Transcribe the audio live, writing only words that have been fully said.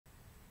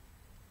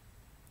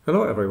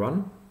Hello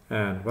everyone,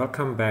 and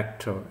welcome back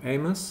to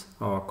AMOS,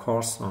 our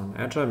course on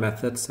agile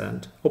methods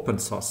and open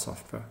source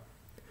software.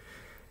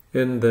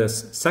 In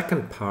this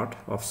second part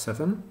of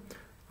 7,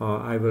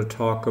 I will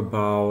talk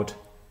about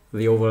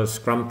the overall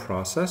Scrum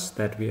process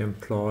that we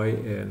employ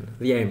in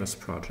the AMOS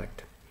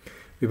project.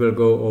 We will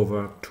go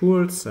over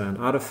tools and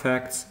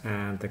artifacts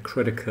and the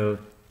critical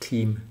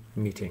team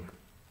meeting.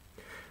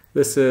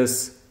 This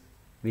is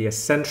the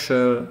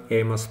essential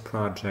AMOS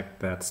project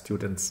that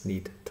students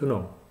need to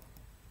know.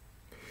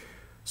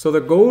 So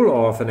the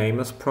goal of an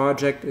AMOS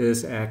project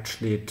is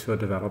actually to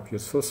develop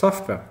useful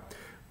software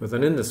with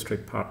an industry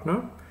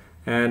partner,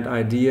 and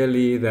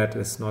ideally that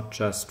is not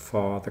just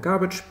for the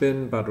garbage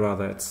bin, but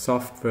rather it's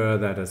software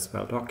that is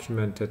well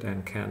documented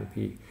and can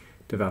be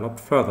developed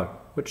further,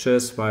 which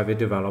is why we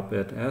develop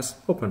it as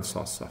open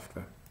source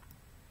software.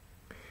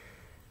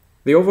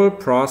 The overall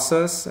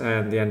process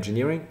and the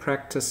engineering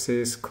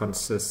practices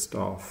consist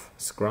of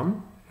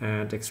Scrum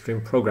and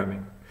extreme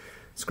programming.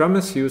 Scrum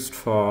is used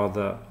for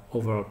the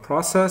overall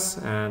process,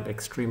 and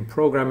extreme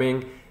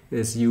programming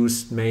is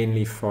used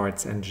mainly for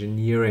its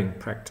engineering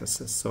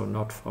practices, so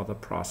not for the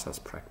process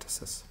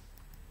practices.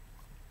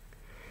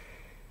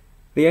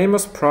 The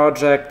AMOS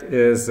project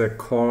is a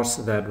course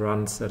that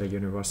runs at a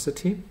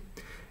university,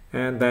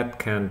 and that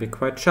can be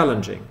quite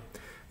challenging.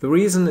 The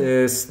reason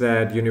is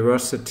that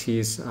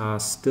universities are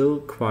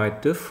still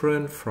quite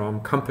different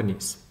from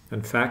companies.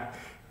 In fact,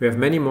 we have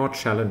many more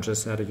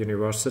challenges at a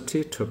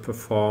university to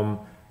perform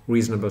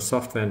reasonable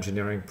software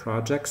engineering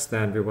projects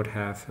than we would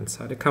have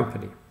inside a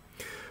company.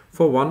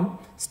 For one,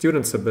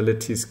 students'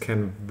 abilities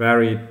can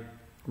vary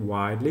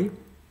widely.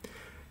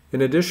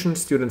 In addition,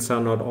 students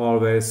are not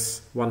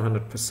always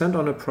 100%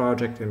 on a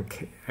project, and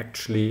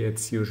actually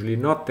it's usually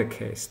not the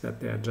case that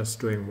they are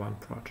just doing one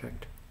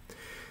project.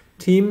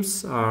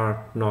 Teams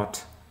are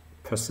not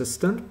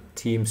persistent.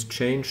 Teams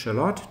change a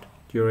lot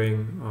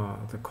during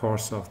the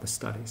course of the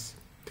studies.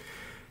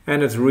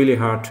 And it's really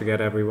hard to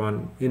get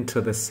everyone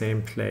into the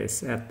same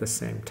place at the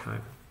same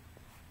time.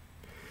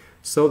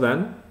 So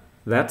then,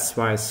 that's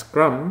why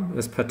Scrum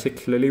is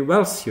particularly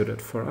well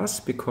suited for us,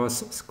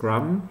 because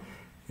Scrum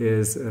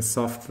is a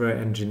software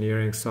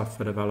engineering,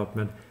 software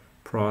development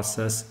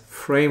process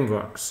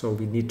framework. So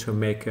we need to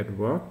make it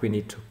work. We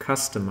need to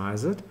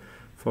customize it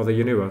for the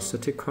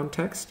university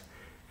context.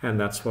 And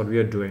that's what we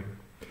are doing.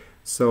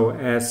 So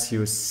as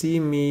you see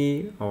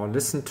me or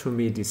listen to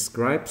me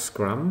describe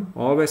Scrum,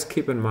 always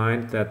keep in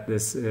mind that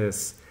this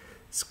is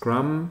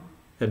Scrum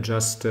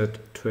adjusted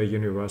to a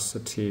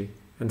university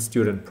and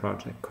student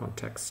project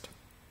context.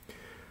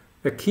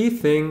 A key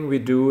thing we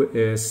do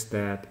is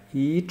that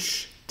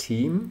each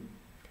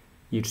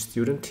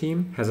student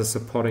team has a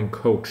supporting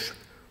coach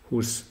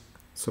who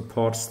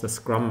supports the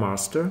Scrum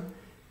Master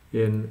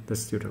in the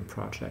student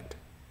project.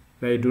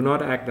 They do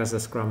not act as a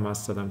Scrum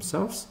Master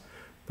themselves,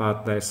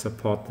 but they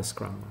support the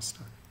Scrum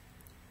Master.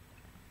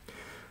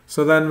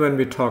 So then when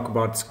we talk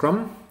about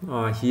Scrum,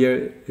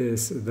 here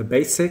is the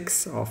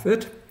basics of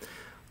it.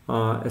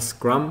 A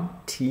Scrum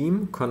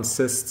team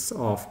consists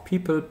of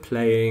people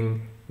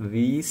playing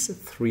these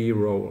 3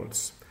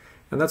 roles.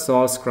 And that's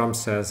all Scrum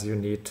says you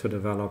need to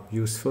develop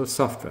useful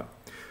software.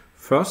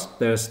 First,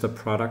 there's the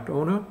product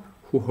owner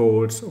who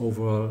holds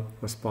overall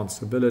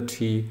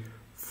responsibility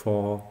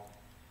for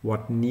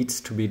what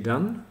needs to be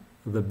done,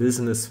 the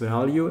business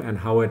value, and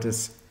how it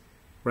is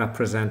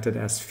represented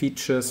as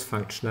features,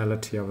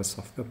 functionality of a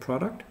software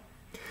product.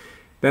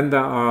 Then there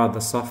are the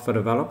software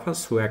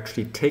developers who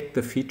actually take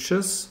the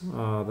features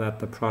that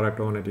the product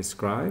owner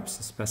describes,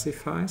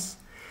 specifies,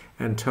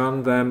 and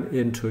turn them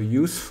into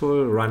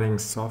useful running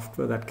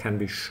software that can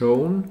be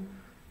shown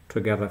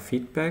to gather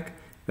feedback,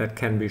 that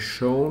can be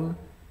shown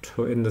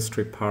to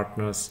industry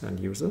partners and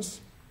users.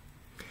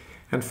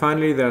 And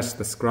finally, there's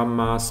the Scrum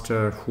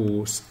Master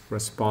who's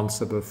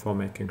responsible for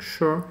making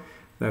sure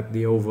that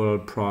the overall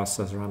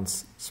process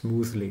runs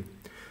smoothly.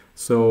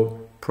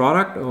 So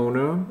product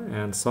owner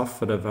and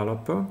software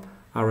developer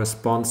are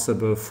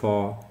responsible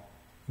for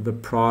the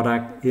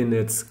product in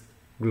its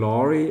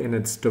glory, in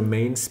its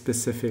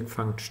domain-specific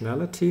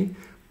functionality,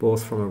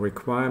 both from a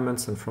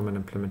requirements and from an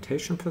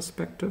implementation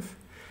perspective.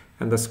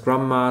 And the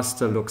Scrum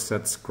Master looks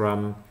at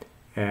Scrum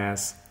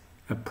as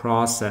a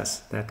process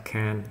that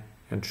can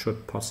and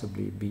should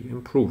possibly be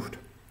improved.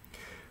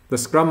 The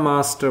Scrum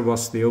Master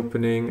was the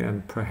opening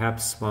and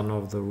perhaps one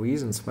of the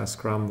reasons why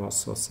Scrum was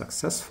so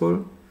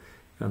successful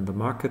in the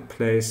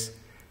marketplace.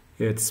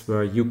 It's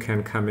where you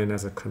can come in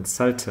as a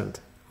consultant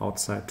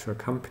outside to a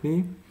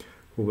company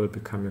who will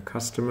become your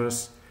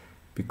customers,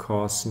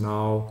 because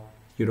now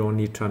you don't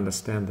need to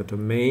understand the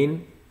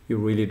domain. You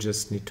really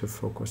just need to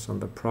focus on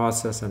the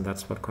process, and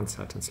that's what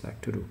consultants like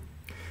to do.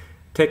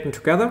 Taken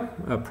together,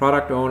 a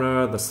product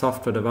owner, the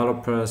software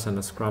developers, and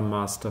a Scrum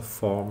Master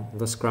form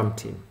the Scrum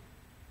team.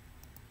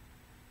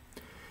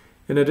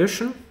 In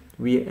addition,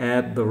 we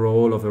add the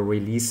role of a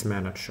release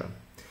manager.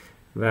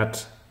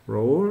 That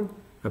role,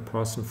 a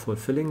person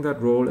fulfilling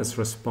that role, is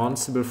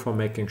responsible for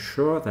making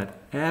sure that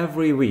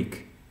every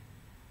week,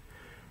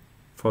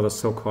 for the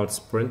so-called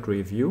sprint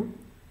review,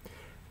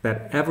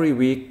 that every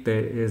week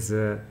there is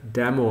a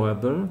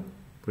demoable,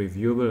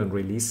 reviewable and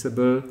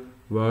releasable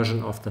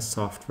version of the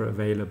software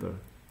available.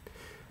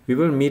 We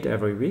will meet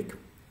every week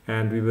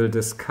and we will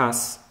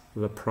discuss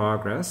the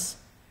progress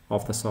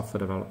of the software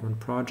development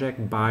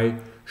project by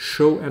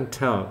show and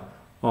tell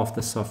of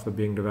the software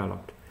being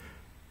developed.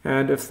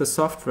 And if the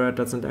software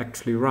doesn't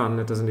actually run,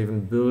 it doesn't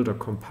even build or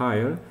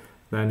compile,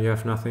 then you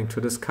have nothing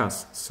to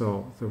discuss.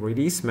 So the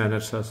release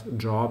manager's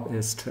job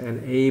is to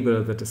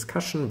enable the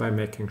discussion by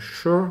making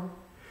sure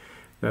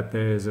that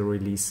there is a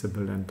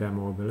releasable and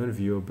demoable and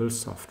viewable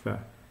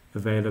software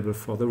available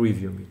for the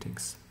review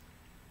meetings.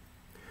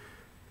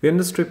 The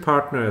industry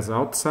partner is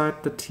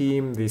outside the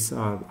team. These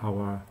are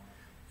our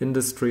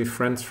industry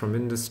friends from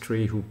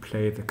industry who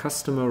play the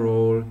customer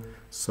role,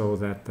 so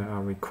that there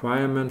are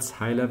requirements,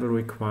 high-level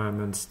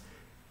requirements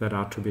that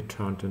are to be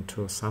turned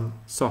into some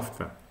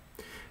software.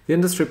 The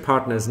industry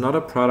partner is not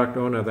a product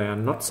owner. They are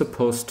not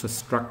supposed to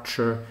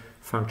structure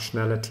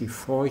functionality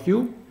for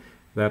you.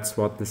 That's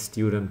what the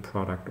student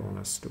product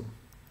owners do.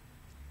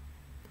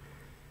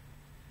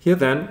 Here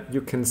then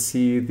you can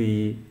see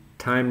the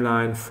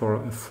timeline for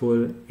a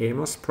full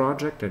AMOS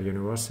project at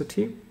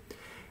university,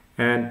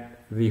 and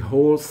the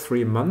whole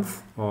 3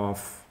 months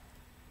of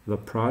the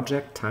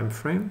project time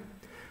frame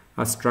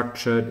are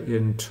structured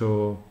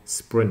into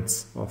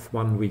sprints of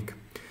 1 week.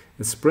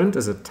 A sprint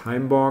is a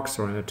time box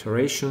or an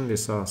iteration.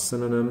 These are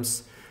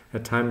synonyms. A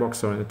time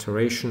box or an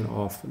iteration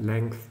of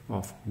length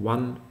of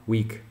 1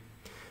 week.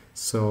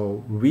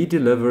 So we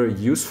deliver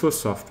useful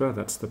software,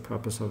 that's the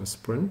purpose of a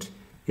sprint,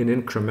 in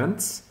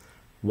increments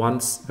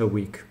once a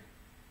week.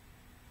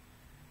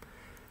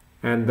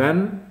 And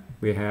then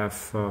we have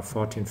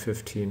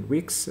 14-15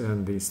 weeks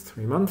in these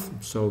 3 months,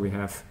 so we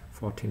have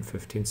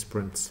 14-15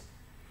 sprints.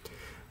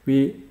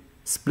 We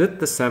split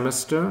the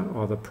semester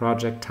or the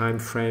project time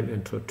frame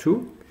into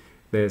 2.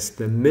 There's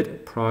the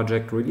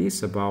mid-project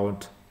release at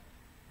about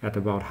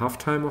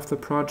halftime of the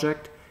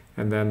project,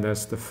 and then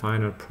there's the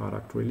final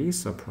product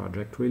release or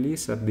project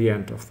release at the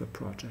end of the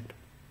project.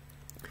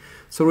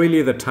 So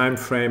really the time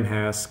frame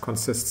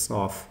consists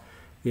of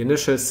the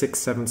initial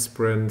 6-7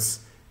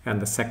 sprints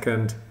and the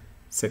second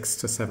 6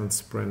 to 7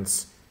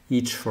 sprints,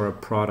 each for a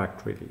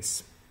product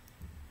release.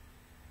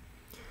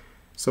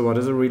 So what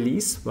is a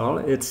release? Well,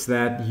 it's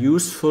that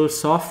useful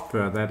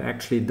software that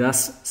actually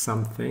does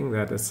something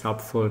that is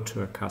helpful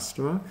to a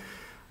customer.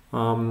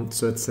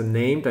 So it's a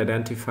named,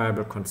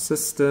 identifiable,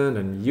 consistent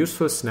and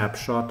useful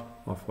snapshot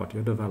of what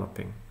you're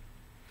developing.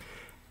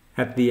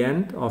 At the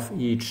end of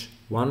each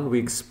 1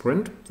 week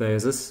sprint, there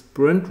is a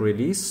sprint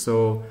release.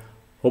 So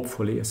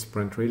hopefully a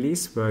sprint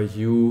release where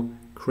you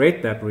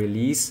create that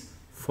release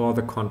for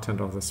the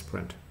content of the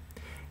sprint.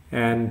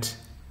 And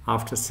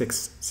after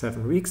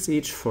 6-7 weeks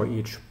each for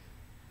each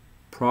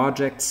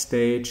project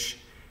stage,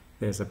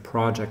 there's a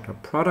project or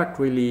product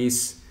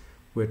release,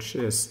 which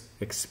is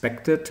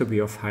expected to be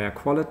of higher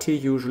quality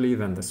usually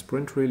than the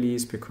sprint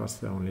release because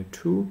there are only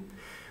 2,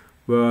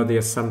 where the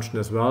assumption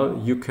is,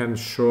 well, you can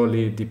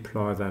surely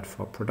deploy that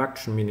for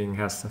production, meaning it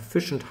has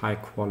sufficient high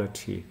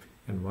quality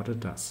in what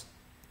it does.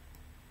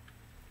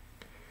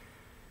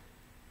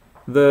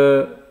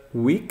 The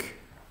week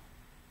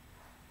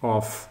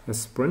of a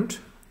sprint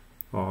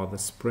or the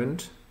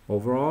sprint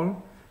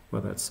overall,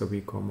 whether it's a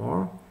week or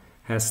more,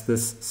 has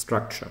this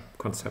structure,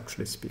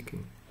 conceptually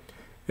speaking.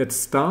 It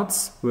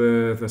starts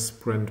with a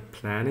sprint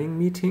planning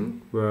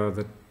meeting where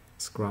the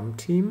Scrum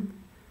team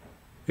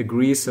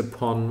agrees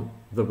upon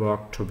the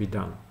work to be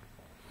done.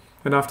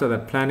 And after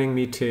that planning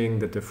meeting,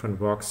 the different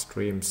work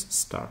streams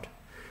start.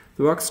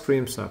 The work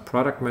streams are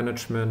product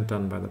management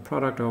done by the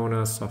product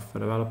owners,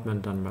 software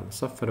development done by the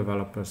software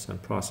developers,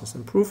 and process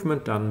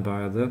improvement done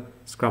by the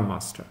Scrum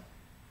Master.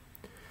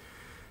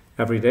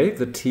 Every day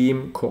the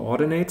team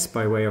coordinates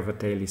by way of a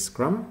daily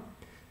Scrum.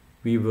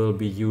 We will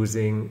be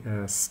using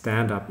a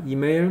stand-up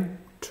email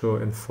to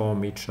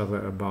inform each other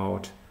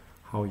about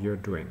how you're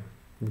doing,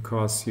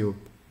 because you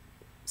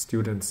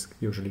students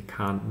usually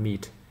can't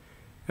meet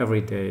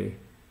every day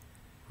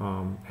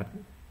at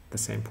the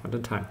same point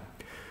in time.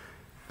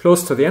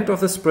 Close to the end of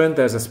the sprint,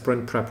 there's a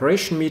sprint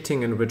preparation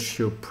meeting in which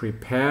you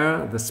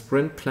prepare the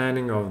sprint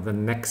planning of the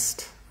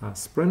next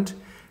sprint.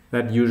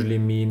 That usually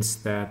means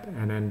that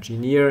an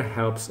engineer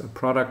helps a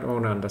product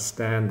owner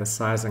understand the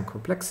size and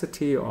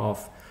complexity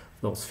of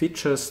those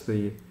features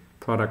the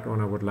product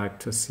owner would like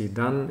to see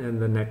done in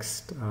the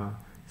next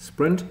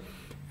sprint,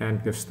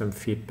 and gives them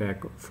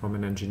feedback from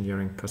an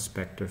engineering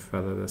perspective,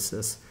 whether this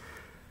is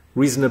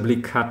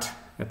reasonably cut,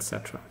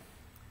 etc.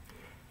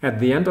 At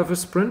the end of a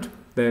sprint,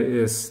 there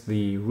is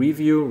the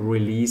review,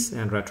 release,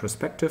 and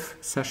retrospective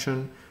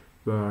session,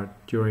 where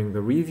during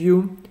the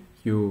review,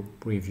 you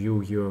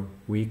review your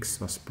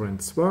week's or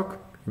sprint's work,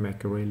 you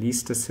make a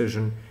release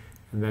decision,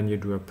 and then you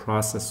do a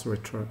process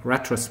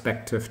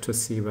retrospective to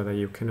see whether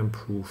you can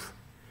improve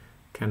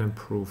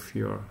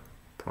your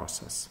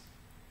process.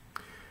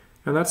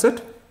 And that's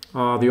it.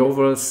 The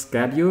overall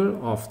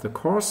schedule of the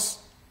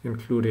course,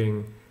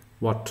 including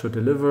what to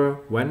deliver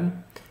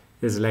when,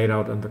 is laid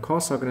out in the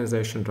course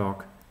organization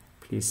doc.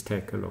 Please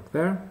take a look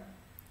there.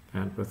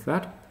 And with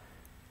that,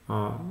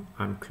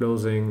 I'm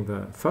closing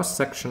the first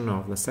section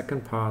of the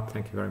second part.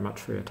 Thank you very much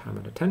for your time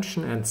and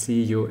attention, and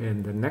see you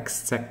in the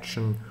next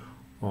section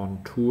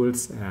on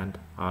tools and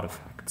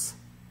artifacts.